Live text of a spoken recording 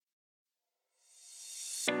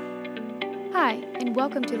Hi, and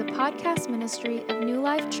welcome to the podcast ministry of New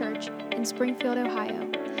Life Church in Springfield,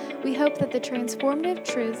 Ohio. We hope that the transformative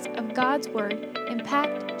truths of God's Word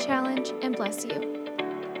impact, challenge, and bless you.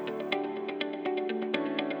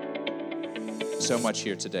 So much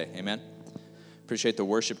here today, amen? Appreciate the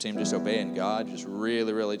worship team just obeying God, just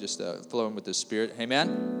really just flowing with the Spirit,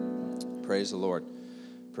 amen? Praise the Lord,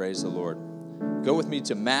 praise the Lord. Go with me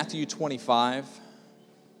to Matthew 25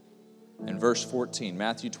 and verse 14.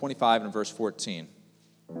 Matthew 25 and verse 14.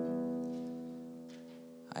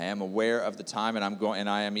 I am aware of the time, and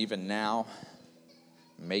I am even now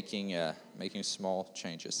making small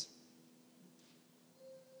changes.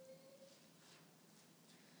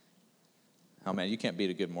 Oh man, you can't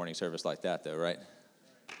beat a good morning service like that, though, right?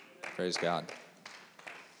 Praise God.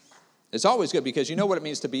 It's always good because you know what it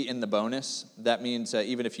means to be in the bonus. That means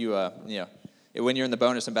even if you when you're in the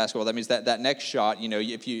bonus in basketball, that means that next shot,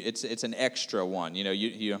 if it's an extra one. You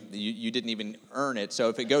didn't even earn it. So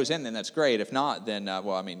if it goes in, then that's great. If not, then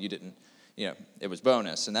you didn't. It was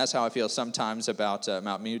bonus. And that's how I feel sometimes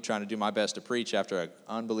about me trying to do my best to preach after an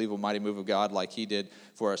unbelievable mighty move of God like he did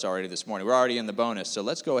for us already this morning. We're already in the bonus. So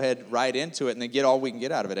let's go ahead right into it and then get all we can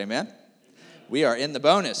get out of it. Amen? We are in the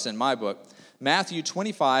bonus in my book. Matthew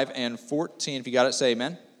 25 and 14. If you got it, say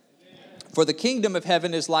amen. For the kingdom of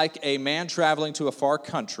heaven is like a man traveling to a far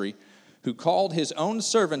country who called his own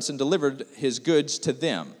servants and delivered his goods to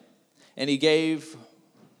them. And he gave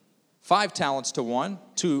 5 talents to one,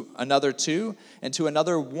 to another 2, and to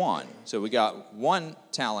another 1. So we got 1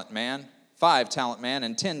 talent man, 5 talent man,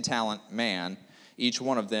 and 10 talent man. Each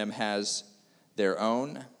one of them has their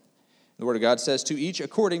own. The Word of God says, to each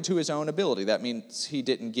according to his own ability. That means he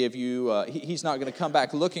didn't give you, he's not going to come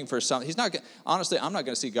back looking for something. He's not, honestly, I'm not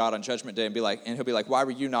going to see God on Judgment Day and he'll be like, why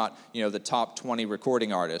were you not, the top 20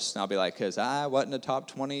 recording artists? And I'll be like, because I wasn't a top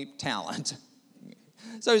 20 talent.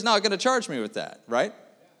 So he's not going to charge me with that, right?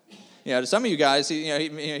 To some of you guys,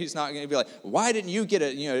 he's not going to be like, why didn't you get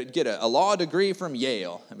a law degree from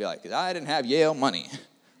Yale? And be like, because I didn't have Yale money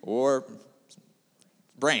or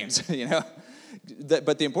brains,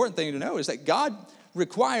 But the important thing to know is that God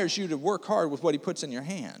requires you to work hard with what he puts in your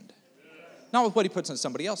hand, not with what he puts in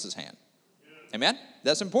somebody else's hand. Amen?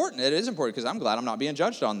 That's important. It is important because I'm glad I'm not being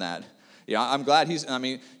judged on that. I'm glad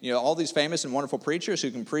all these famous and wonderful preachers who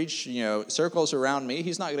can preach, circles around me,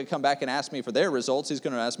 he's not going to come back and ask me for their results. He's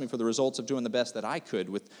going to ask me for the results of doing the best that I could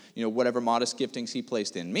with, whatever modest giftings he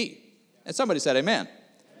placed in me. And somebody said, amen.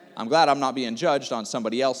 I'm glad I'm not being judged on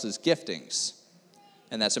somebody else's giftings.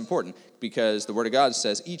 And that's important because the Word of God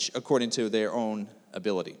says each according to their own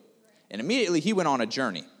ability. And immediately he went on a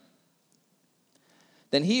journey.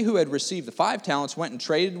 Then he who had received the 5 talents went and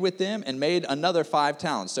traded with them and made another 5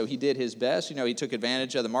 talents. So he did his best. He took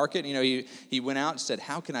advantage of the market. He went out and said,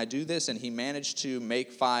 how can I do this? And he managed to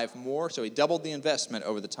make 5 more. So he doubled the investment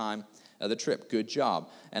over the time of the trip. Good job.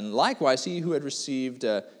 And likewise, he who had received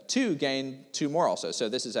 2 gained 2 more also. So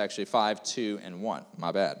this is actually 5, 2, and 1.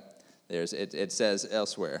 My bad. It says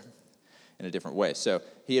elsewhere in a different way. So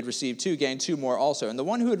he had received 2, gained 2 more also. And the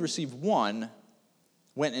one who had received 1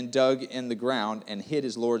 went and dug in the ground and hid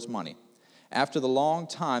his Lord's money. After the long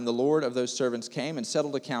time, the Lord of those servants came and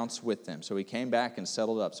settled accounts with them. So he came back and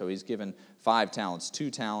settled up. So he's given 5 talents,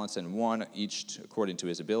 2 talents, and 1 each according to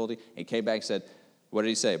his ability. And he came back and said, what did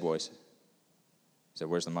he say, boys? He said,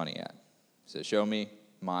 where's the money at? He said, show me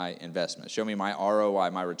my investment. Show me my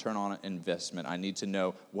ROI, my return on investment. I need to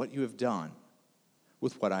know what you have done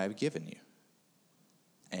with what I have given you.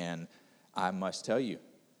 And I must tell you,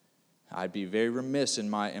 I'd be very remiss in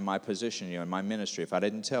my position, in my ministry, if I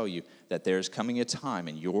didn't tell you that there's coming a time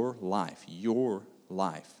in your life,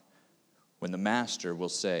 when the master will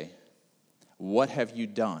say, what have you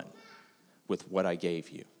done with what I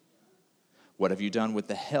gave you? What have you done with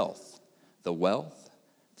the health, the wealth,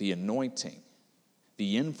 the anointing,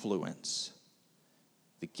 the influence,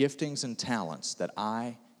 the giftings and talents that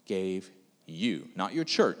I gave you? Not your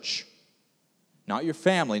church, not your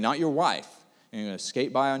family, not your wife. You're going to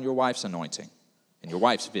skate by on your wife's anointing and your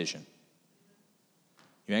wife's vision.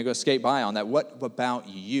 You ain't going to skate by on that. What about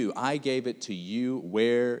you? I gave it to you.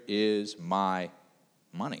 Where is my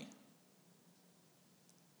money?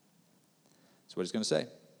 That's what he's going to say.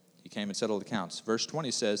 He came and settled accounts. Verse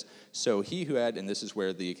 20 says, so he who had, and this is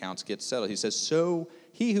where the accounts get settled. He says, so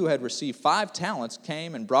he who had received 5 talents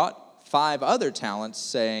came and brought 5 other talents,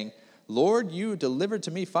 saying, Lord, you delivered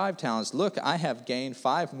to me 5 talents. Look, I have gained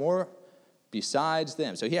 5 more besides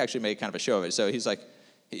them. So he actually made kind of a show of it. So he's like,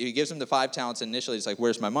 he gives him the 5 talents initially. He's like,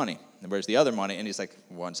 where's my money? And where's the other money? And he's like,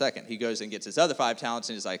 1 second. He goes and gets his other 5 talents,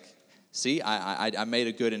 and he's like, see, I made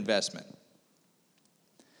a good investment.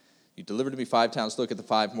 You delivered to me 5 talents. Look at the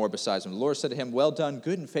 5 more besides them. The Lord said to him, well done,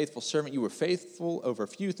 good and faithful servant. You were faithful over a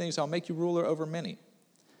few things. I'll make you ruler over many.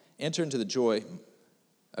 Enter into the joy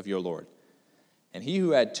of your Lord. And he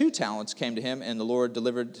who had 2 talents came to him, and the Lord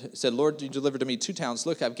said, Lord, you delivered to me 2 talents.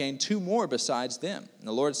 Look, I've gained 2 more besides them. And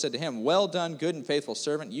the Lord said to him, well done, good and faithful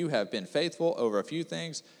servant. You have been faithful over a few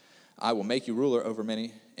things. I will make you ruler over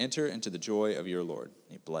many. Enter into the joy of your Lord.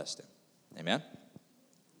 He blessed him. Amen.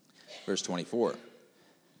 Verse 24.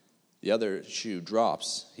 The other shoe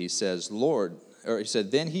drops. He said,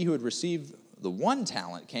 then he who had received the 1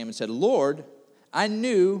 talent came and said, Lord, I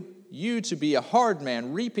knew you to be a hard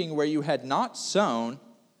man, reaping where you had not sown,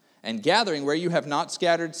 and gathering where you have not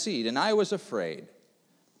scattered seed. And I was afraid,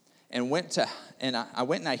 and I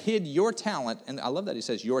went and I hid your talent. And I love that he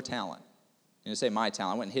says your talent. You didn't say my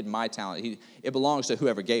talent. I went and hid my talent. It belongs to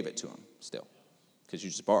whoever gave it to him still, because you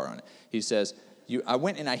just borrow it. He says, I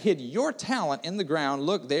went and I hid your talent in the ground.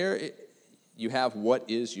 Look, there you have what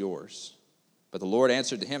is yours. But the Lord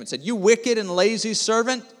answered to him and said, you wicked and lazy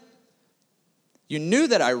servant. You knew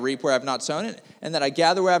that I reap where I have not sown it, and that I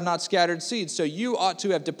gather where I have not scattered seed. So you ought to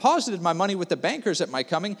have deposited my money with the bankers at my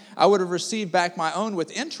coming. I would have received back my own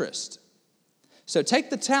with interest. So take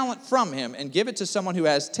the talent from him and give it to someone who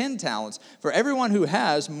has 10 talents. For everyone who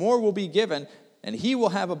has, more will be given, and he will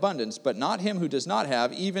have abundance. But not him who does not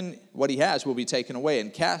have, even what he has will be taken away. And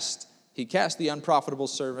he cast the unprofitable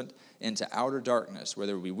servant into outer darkness, where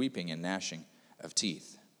there will be weeping and gnashing of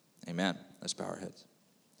teeth. Amen. Let's bow our heads.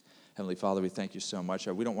 Heavenly Father, we thank you so much.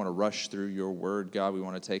 We don't want to rush through your word, God. We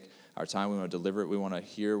want to take our time. We want to deliver it. We want to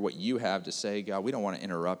hear what you have to say, God. We don't want to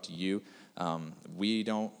interrupt you. We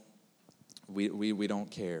don't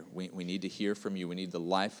care. We need to hear from you. We need the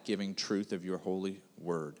life-giving truth of your holy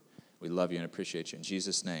word. We love you and appreciate you. In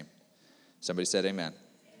Jesus' name. Somebody said amen.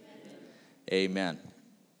 Amen.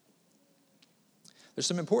 There's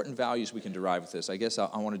some important values we can derive with this. I guess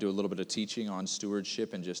I want to do a little bit of teaching on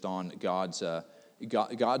stewardship and just on God's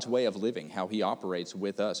way of living, how he operates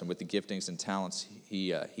with us and with the giftings and talents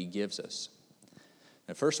he gives us.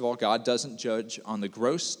 Now, first of all, God doesn't judge on the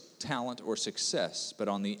gross talent or success, but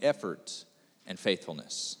on the effort and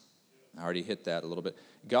faithfulness. I already hit that a little bit.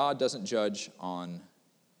 God doesn't judge on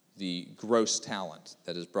the gross talent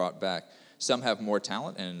that is brought back. Some have more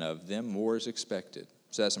talent, and of them more is expected.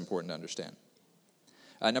 So that's important to understand.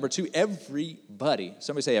 Number 2, everybody,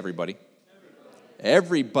 somebody say everybody.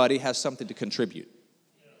 Everybody has something to contribute.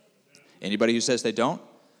 Anybody who says they don't,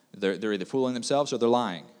 they're either fooling themselves or they're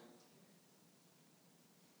lying.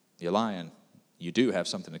 You're lying. You do have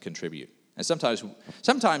something to contribute. And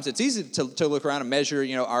sometimes it's easy to look around and measure,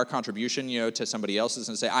 our contribution, to somebody else's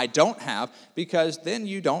and say, I don't have, because then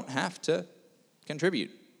you don't have to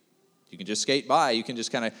contribute. You can just skate by. You can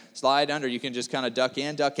just kind of slide under. You can just kind of duck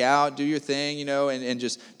in, duck out, do your thing, and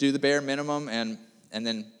just do the bare minimum. And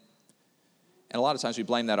a lot of times we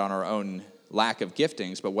blame that on our own lack of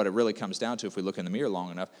giftings, but what it really comes down to, if we look in the mirror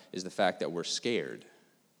long enough, is the fact that we're scared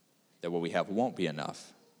that what we have won't be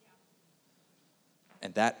enough.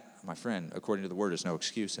 And that, my friend, according to the word, is no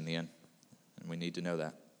excuse in the end. And we need to know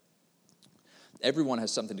that. Everyone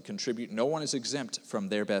has something to contribute. No one is exempt from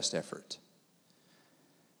their best effort.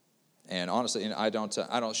 And honestly, I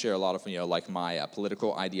don't share a lot of like my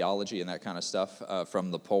political ideology and that kind of stuff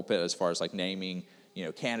from the pulpit, as far as like naming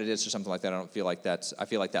candidates or something like that. I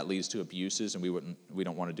feel like that leads to abuses, and we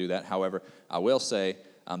don't want to do that. However, I will say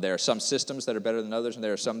there are some systems that are better than others, and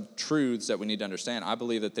there are some truths that we need to understand. I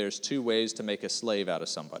believe that there's 2 ways to make a slave out of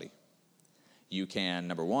somebody. You can,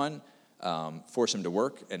 number 1, force him to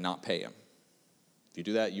work and not pay him. If you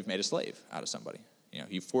do that, you've made a slave out of somebody.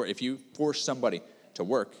 If you force somebody to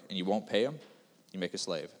work and you won't pay them, you make a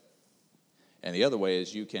slave. And the other way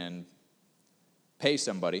is you can pay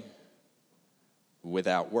somebody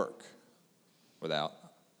without work, without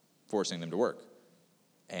forcing them to work.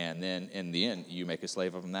 And then in the end, you make a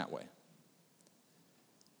slave of them that way.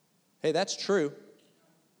 Hey, that's true.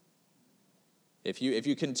 If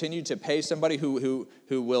you continue to pay somebody who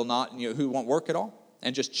will not, who won't work at all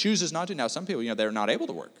and just chooses not to. Now, some people, they're not able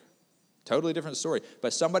to work. Totally different story.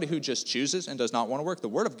 But somebody who just chooses and does not want to work, the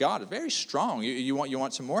Word of God is very strong. You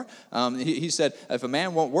want some more? He said, if a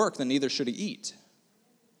man won't work, then neither should he eat.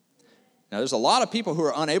 Now, there's a lot of people who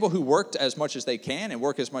are unable, who worked as much as they can and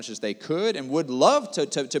work as much as they could and would love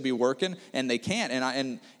to be working, and they can't.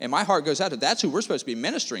 And my heart goes out to that's who we're supposed to be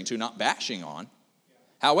ministering to, not bashing on.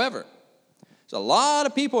 However, there's a lot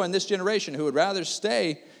of people in this generation who would rather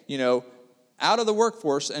stay, out of the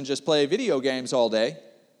workforce and just play video games all day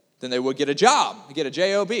than they would get a job, get a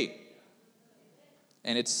job.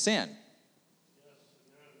 And it's sin.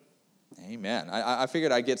 Amen. I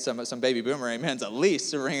figured I'd get some baby boomer amens at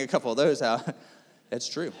least to ring a couple of those out. That's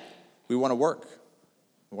true. We want to work.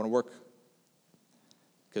 We want to work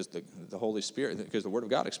because the Holy Spirit, because the Word of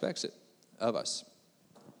God expects it of us.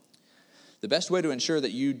 The best way to ensure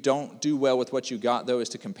that you don't do well with what you got, though, is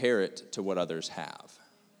to compare it to what others have.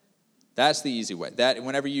 That's the easy way. That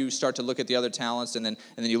whenever you start to look at the other talents and then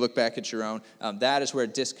you look back at your own, that is where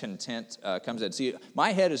discontent comes in. See,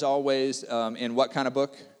 my head is always in what kind of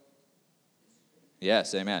book?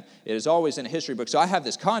 Yes, amen. It is always in a history book. So I have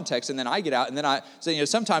this context, and then I get out, and then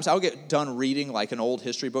sometimes I'll get done reading like an old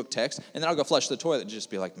history book text, and then I'll go flush the toilet and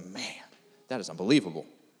just be like, man, that is unbelievable.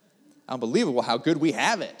 Unbelievable how good we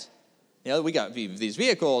have it. We got these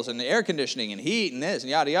vehicles and the air conditioning and heat and this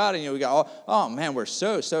and yada, yada. We got oh man, we're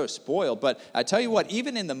so spoiled. But I tell you what,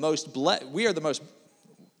 even in we are the most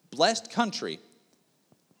blessed country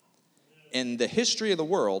in the history of the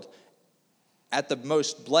world at the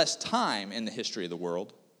most blessed time in the history of the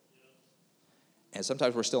world. And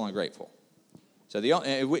sometimes we're still ungrateful. So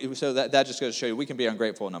that just goes to show you we can be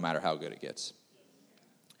ungrateful no matter how good it gets.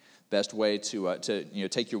 Best way to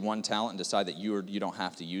take your one talent and decide that you don't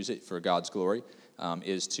have to use it for God's glory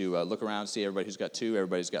is to look around, see everybody who's got 2,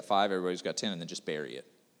 everybody's got 5, everybody's got 10, and then just bury it.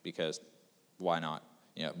 Because why not?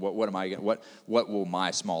 What will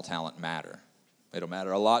my small talent matter? It'll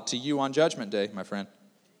matter a lot to you on Judgment Day, my friend.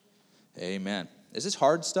 Amen. Is this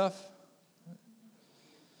hard stuff?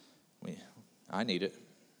 I need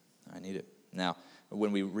it. Now,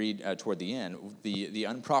 when we read toward the end, the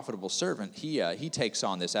unprofitable servant, he takes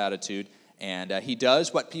on this attitude, and he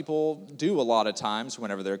does what people do a lot of times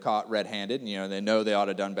whenever they're caught red-handed, and they know they ought to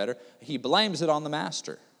have done better. He blames it on the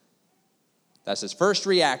master. That's his first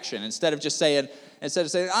reaction. Instead of saying,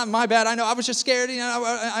 my bad, I know, I was just scared,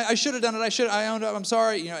 I should have done it, I owned up, I'm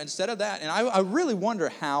sorry, instead of that. And I really wonder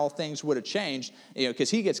how things would have changed,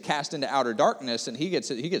 because he gets cast into outer darkness and he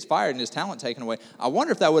gets fired and his talent taken away. I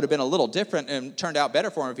wonder if that would have been a little different and turned out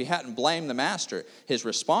better for him if he hadn't blamed the master. His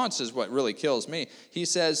response is what really kills me. He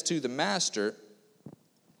says to the master,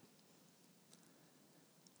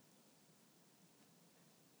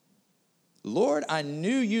 Lord, I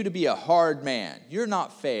knew you to be a hard man. You're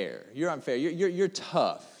not fair. You're unfair. You're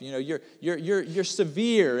tough. You're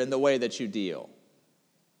severe in the way that you deal.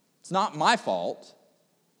 It's not my fault.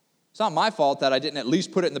 It's not my fault that I didn't at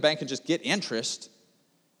least put it in the bank and just get interest.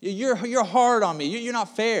 You're hard on me. You're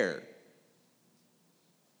not fair.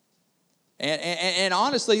 And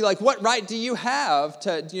honestly, what right do you have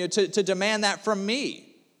to demand that from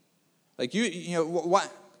me?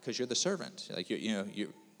 What? Because you're the servant.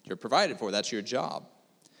 You're provided for. That's your job.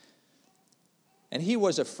 And he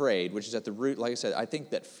was afraid, which is at the root. Like I said, I think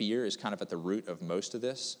that fear is kind of at the root of most of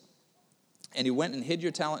this. And he went and hid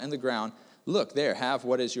your talent in the ground. Look, there, have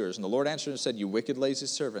what is yours. And the Lord answered and said, you wicked, lazy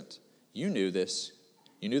servant, you knew this.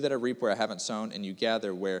 You knew that I reap where I haven't sown, and you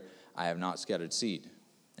gather where I have not scattered seed.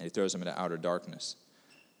 And he throws them into outer darkness.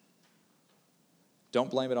 Don't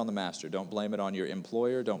blame it on the master. Don't blame it on your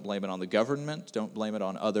employer. Don't blame it on the government. Don't blame it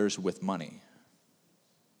on others with money.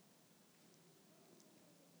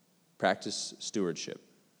 Practice stewardship.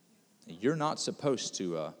 You're not supposed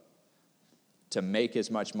to make as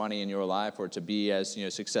much money in your life or to be as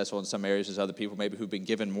successful in some areas as other people, maybe who've been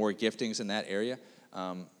given more giftings in that area.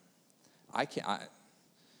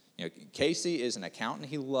 Casey is an accountant.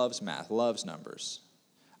 He loves math, loves numbers.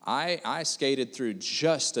 I skated through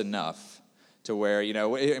just enough to where,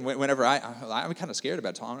 whenever I'm kind of scared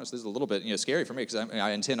about Thomas. This is a little bit, scary for me because I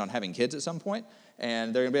intend on having kids at some point.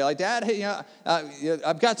 And they're going to be like, Dad, hey,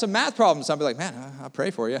 I've got some math problems. I'll be like, man, I'll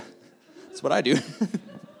pray for you. That's what I do.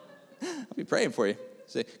 I'll be praying for you.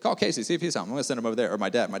 Say, call Casey, see if he's on. I'm going to send him over there. Or my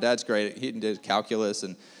dad. My dad's great. He did calculus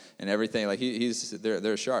and everything.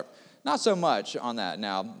 They're sharp. Not so much on that.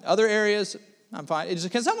 Now, other areas, I'm fine.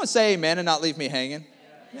 Can someone say amen and not leave me hanging?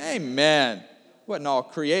 Yeah. Amen. Wasn't all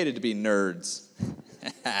created to be nerds.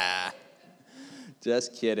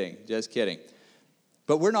 Just kidding.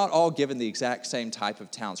 But we're not all given the exact same type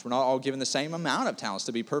of talents. We're not all given the same amount of talents,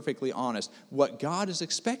 to be perfectly honest. What God is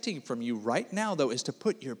expecting from you right now, though, is to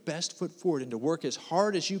put your best foot forward and to work as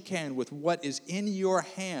hard as you can with what is in your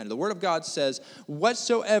hand. The Word of God says,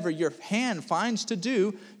 whatsoever your hand finds to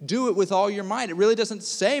do, do it with all your might. It really doesn't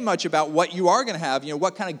say much about what you are going to have,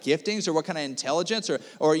 what kind of giftings or what kind of intelligence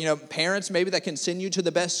or parents maybe that can send you to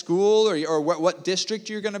the best school or what district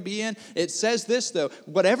you're going to be in. It says this, though,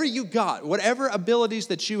 whatever you got, whatever abilities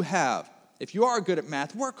that you have. If you are good at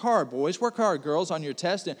math, work hard, boys. Work hard, girls, on your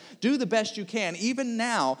test and do the best you can, even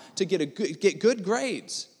now, to get good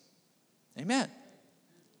grades. Amen.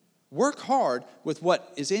 Work hard with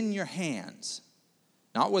what is in your hands,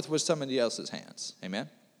 not with somebody else's hands. Amen.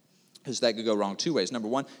 Because that could go wrong two ways. Number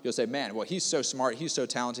one, you'll say, man, well, he's so smart, he's so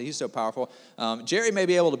talented, he's so powerful. Jerry may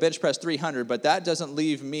be able to bench press 300, but that doesn't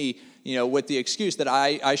leave me, with the excuse that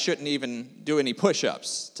I shouldn't even do any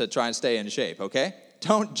push-ups to try and stay in shape, okay?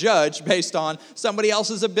 Don't judge based on somebody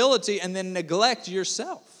else's ability and then neglect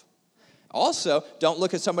yourself. Also, don't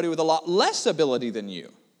look at somebody with a lot less ability than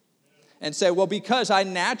you and say, well, because I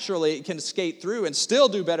naturally can skate through and still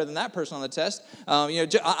do better than that person on the test,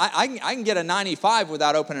 I can get a 95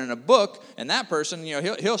 without opening a book, and that person,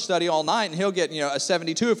 he'll study all night and he'll get, a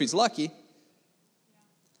 72 if he's lucky.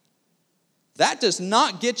 That does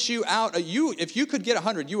not get you out. If you could get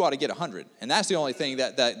 100, you ought to get 100. And that's the only thing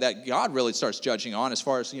that God really starts judging on as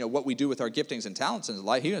far as, what we do with our giftings and talents in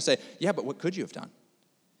life. He's going to say, yeah, but what could you have done?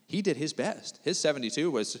 He did his best. His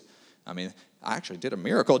 72 was, I actually did a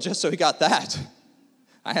miracle just so he got that.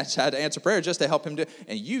 I had to answer prayer just to help him do.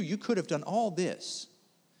 And you could have done all this,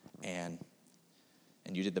 and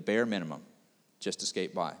you did the bare minimum just to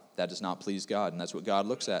skate by. That does not please God, and that's what God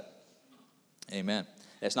looks at. Amen.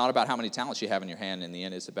 It's not about how many talents you have in your hand in the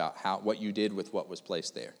end. It's about what you did with what was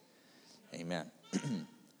placed there. Amen.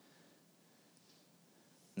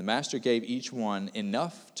 The master gave each one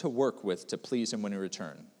enough to work with to please him when he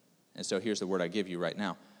returned. And so here's the word I give you right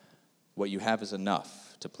now. What you have is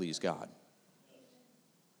enough to please God.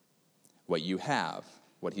 What you have,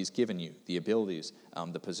 what he's given you, the abilities,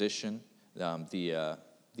 the position, the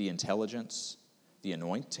intelligence, the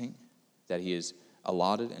anointing that he has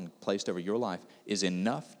allotted and placed over your life is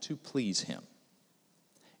enough to please him.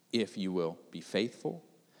 If you will be faithful,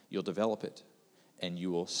 you'll develop it, and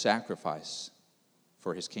you will sacrifice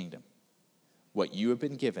for his kingdom. What you have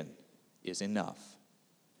been given is enough.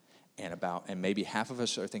 And maybe half of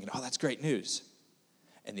us are thinking, oh, that's great news.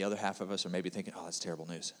 And the other half of us are maybe thinking, oh, that's terrible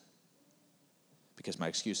news. Because my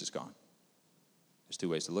excuse is gone. There's two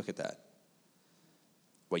ways to look at that.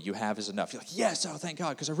 What you have is enough. You're like, yes, oh, thank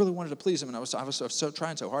God, because I really wanted to please him, and I was so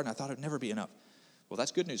trying so hard, and I thought it'd never be enough. Well,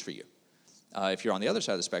 that's good news for you. If you're on the other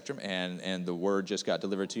side of the spectrum, and the word just got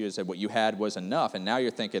delivered to you and said what you had was enough, and now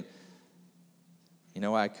you're thinking,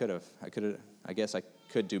 I guess I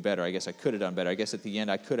could do better. I guess I could have done better. I guess at the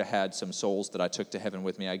end I could have had some souls that I took to heaven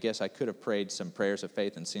with me. I guess I could have prayed some prayers of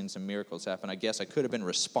faith and seen some miracles happen. I guess I could have been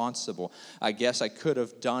responsible. I guess I could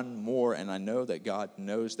have done more, and I know that God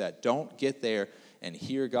knows that. Don't get there and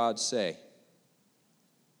hear God say,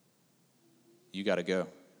 you got to go.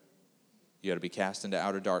 You got to be cast into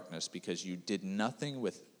outer darkness because you did nothing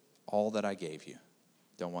with all that I gave you.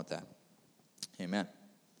 Don't want that. Amen.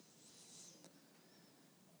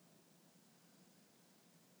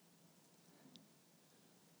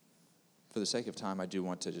 For the sake of time, I do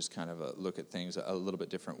want to just kind of look at things a little bit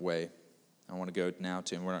different way. I want to go now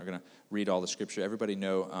to, and we're not going to read all the scripture. Everybody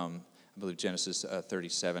know, I believe Genesis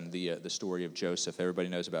 37, the story of Joseph. Everybody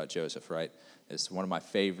knows about Joseph, right? It's one of my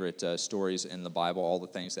favorite stories in the Bible, all the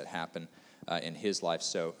things that happen in his life.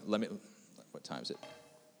 So what time is it?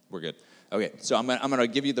 We're good. Okay, so I'm going to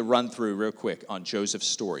give you the run-through real quick on Joseph's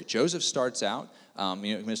story. Joseph starts out,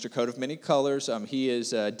 Mr. Coat of Many Colors. He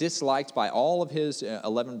is disliked by all of his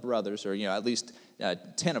 11 brothers, or at least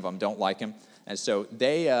 10 of them don't like him. And so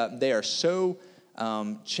they are so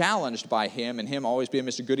challenged by him, and him always being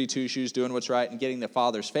Mr. Goody Two-Shoes, doing what's right and getting the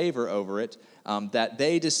father's favor over it, that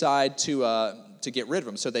they decide to get rid of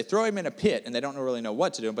him. So they throw him in a pit, and they don't really know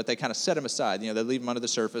what to do, but they kind of set him aside. They leave him under the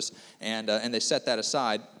surface, and they set that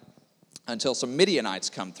aside until some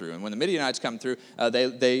Midianites come through. And when the Midianites come through,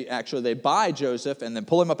 they buy Joseph and then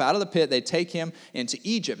pull him up out of the pit. They take him into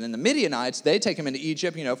Egypt. And the Midianites, they take him into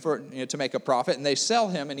Egypt, to make a profit, and they sell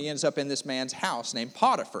him, and he ends up in this man's house named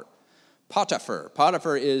Potiphar.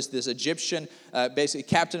 Potiphar is this Egyptian, basically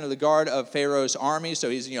captain of the guard of Pharaoh's army. So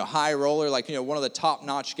he's, high roller, like, one of the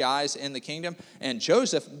top-notch guys in the kingdom. And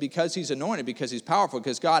Joseph, because he's anointed, because he's powerful,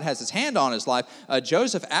 because God has his hand on his life,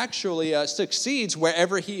 Joseph actually succeeds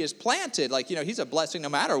wherever he is planted. Like, he's a blessing no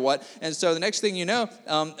matter what. And so the next thing you know,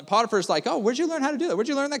 Potiphar's like, oh, where'd you learn how to do that? Where'd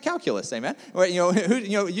you learn that calculus, amen? Or,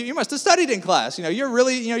 you must have studied in class. You're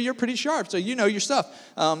really, you're pretty sharp, so you know your stuff.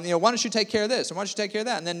 Why don't you take care of this? And why don't you take care of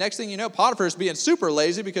that? And then next thing you know, Potiphar's being super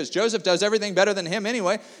lazy because Joseph does everything better than him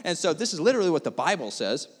anyway. And so this is literally what the Bible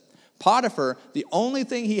says. Potiphar, the only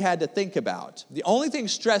thing he had to think about, the only thing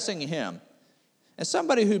stressing him, and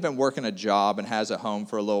somebody who's been working a job and has a home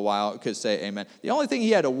for a little while could say amen. The only thing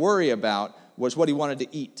he had to worry about was what he wanted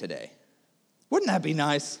to eat today. Wouldn't that be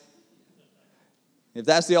nice? If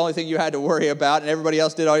that's the only thing you had to worry about and everybody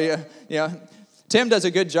else did all Tim does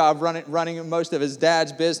a good job running most of his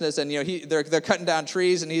dad's business, and they're cutting down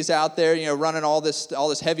trees, and he's out there, running all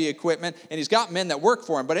this heavy equipment, and he's got men that work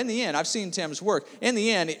for him. But in the end, I've seen Tim's work. In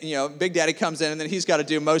the end, Big Daddy comes in, and then he's got to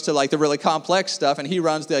do most of the really complex stuff, and he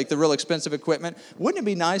runs the real expensive equipment. Wouldn't it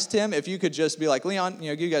be nice, Tim, if you could just be like, Leon,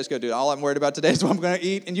 you guys go do it. All I'm worried about today is what I'm going to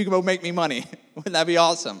eat, and you can go make me money. Wouldn't that be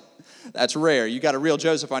awesome? That's rare. You got a real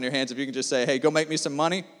Joseph on your hands if you can just say, hey, go make me some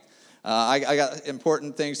money. I got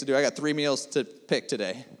important things to do. I got 3 meals to pick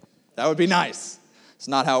today. That would be nice. It's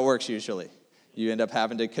not how it works usually. You end up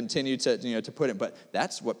having to continue to put it. But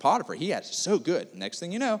that's what Potiphar, he had so good. Next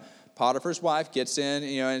thing you know, Potiphar's wife gets in,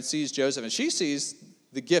 and sees Joseph, and she sees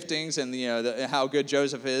the giftings and how good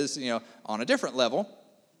Joseph is, on a different level.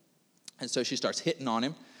 And so she starts hitting on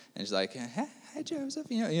him, and she's like, hey, Joseph,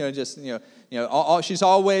 she's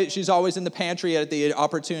always in the pantry at the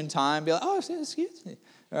opportune time, be like, oh, excuse me.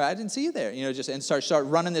 Or, I didn't see you there, and start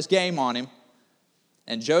running this game on him.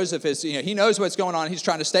 And Joseph is, he knows what's going on. He's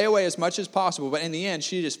trying to stay away as much as possible. But in the end,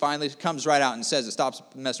 she just finally comes right out and says, it stops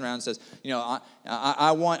messing around and says,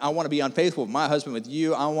 I want to be unfaithful with my husband, with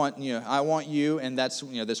you. I want you, and that's,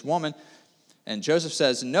 this woman. And Joseph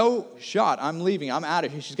says, no shot, I'm leaving, I'm out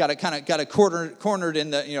of here. She's got it cornered in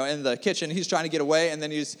the kitchen. He's trying to get away, and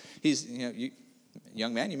then he's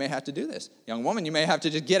young man, you may have to do this. Young woman, you may have to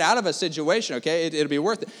just get out of a situation, okay? It'll be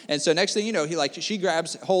worth it. And so next thing you know, she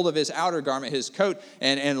grabs hold of his outer garment, his coat,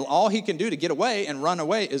 and all he can do to get away and run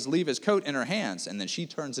away is leave his coat in her hands. And then she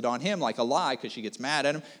turns it on him like a lie because she gets mad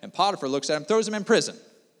at him. And Potiphar looks at him, throws him in prison.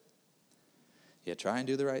 Yeah, try and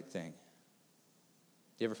do the right thing.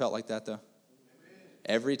 You ever felt like that, though?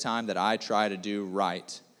 Every time that I try to do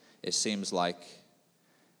right, it seems like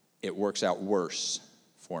it works out worse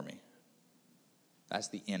for me. That's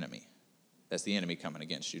the enemy. That's the enemy coming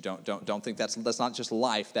against you. Don't think that's not just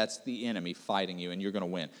life. That's the enemy fighting you, and you're going to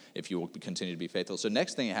win if you will continue to be faithful. So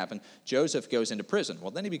next thing that happened, Joseph goes into prison.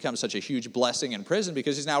 Well, then he becomes such a huge blessing in prison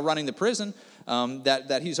because he's now running the prison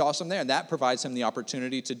that he's awesome there, and that provides him the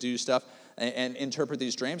opportunity to do stuff and interpret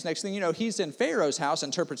these dreams. Next thing you know, he's in Pharaoh's house,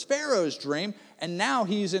 interprets Pharaoh's dream, and now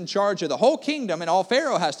he's in charge of the whole kingdom, and all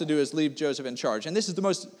Pharaoh has to do is leave Joseph in charge. And he's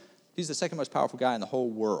the second most powerful guy in the whole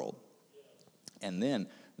world. And then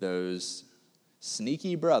those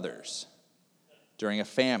sneaky brothers during a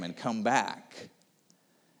famine come back,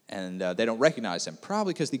 and they don't recognize him,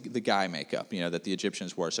 probably because the guy makeup, that the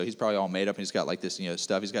Egyptians wore. So he's probably all made up, and he's got like this,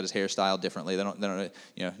 stuff. He's got his hairstyle differently. They don't,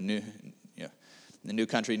 the new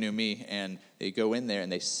country, new me, and they go in there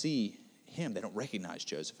and they see him. They don't recognize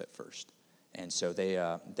Joseph at first. And so they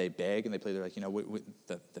beg and they plead. They're like,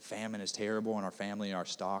 the famine is terrible in our family and our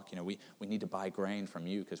stock. We need to buy grain from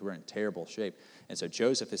you because we're in terrible shape. And so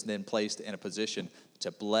Joseph is then placed in a position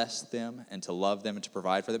to bless them and to love them and to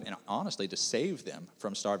provide for them and honestly to save them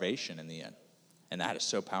from starvation in the end. And that is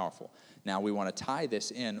so powerful. Now we want to tie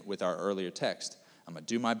this in with our earlier text. I'm going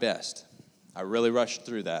to do my best. I really rushed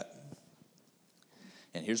through that.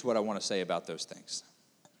 And here's what I want to say about those things.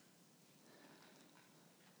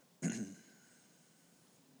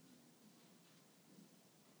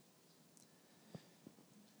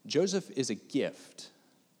 Joseph is a gift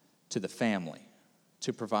to the family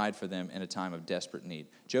to provide for them in a time of desperate need.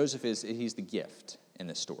 He's the gift in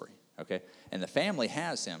this story, okay? And the family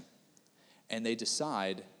has him, and they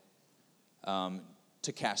decide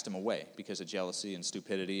to cast him away because of jealousy and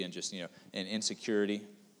stupidity and just, and insecurity.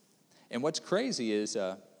 And what's crazy is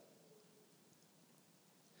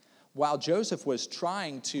while Joseph was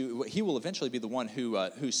trying to, he will eventually be the one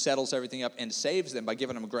who settles everything up and saves them by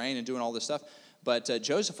giving them grain and doing all this stuff. But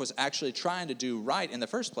Joseph was actually trying to do right in the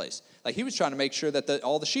first place. Like he was trying to make sure that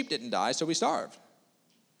all the sheep didn't die, so we starved.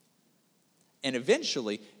 And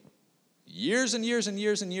eventually, years and years and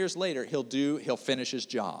years and years later, he'll finish his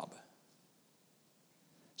job.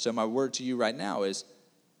 So my word to you right now is,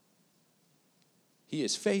 he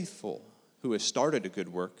is faithful who has started a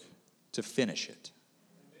good work to finish it.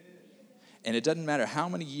 And it doesn't matter how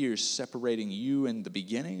many years separating you and the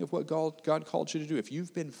beginning of what God called you to do. If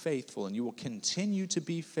you've been faithful and you will continue to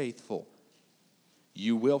be faithful,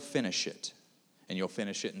 you will finish it. And you'll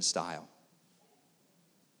finish it in style.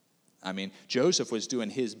 I mean, Joseph was doing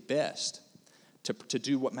his best to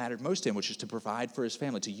do what mattered most to him, which is to provide for his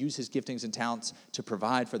family, to use his giftings and talents to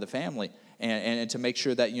provide for the family and to make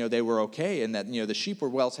sure that, they were okay and that, the sheep were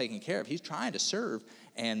well taken care of. He's trying to serve.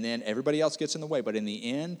 And then everybody else gets in the way. But in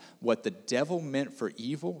the end, what the devil meant for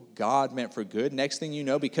evil, God meant for good. Next thing you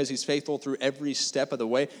know, because he's faithful through every step of the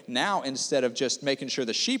way, now instead of just making sure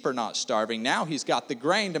the sheep are not starving, now he's got the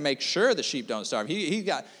grain to make sure the sheep don't starve.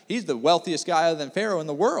 He's the wealthiest guy other than Pharaoh in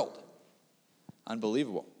the world.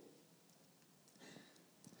 Unbelievable.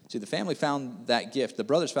 See, the family found that gift, the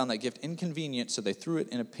brothers found that gift inconvenient, so they threw it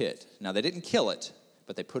in a pit. Now, they didn't kill it,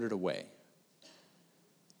 but they put it away.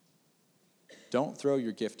 Don't throw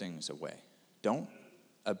your giftings away. Don't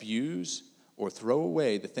abuse or throw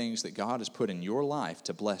away the things that God has put in your life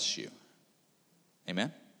to bless you.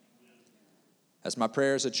 Amen? That's my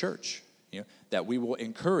prayer as a church, that we will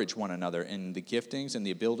encourage one another in the giftings and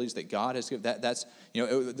the abilities that God has given. That's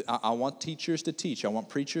I want teachers to teach. I want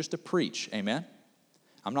preachers to preach. Amen?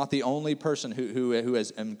 I'm not the only person who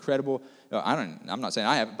has incredible, I'm not saying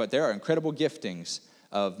I have, but there are incredible giftings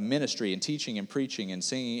of ministry and teaching and preaching and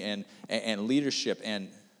singing and leadership, and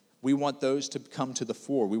we want those to come to the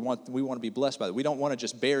fore. We want to be blessed by that. We don't want to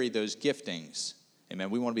just bury those giftings.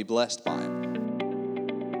 Amen. We want to be blessed by them.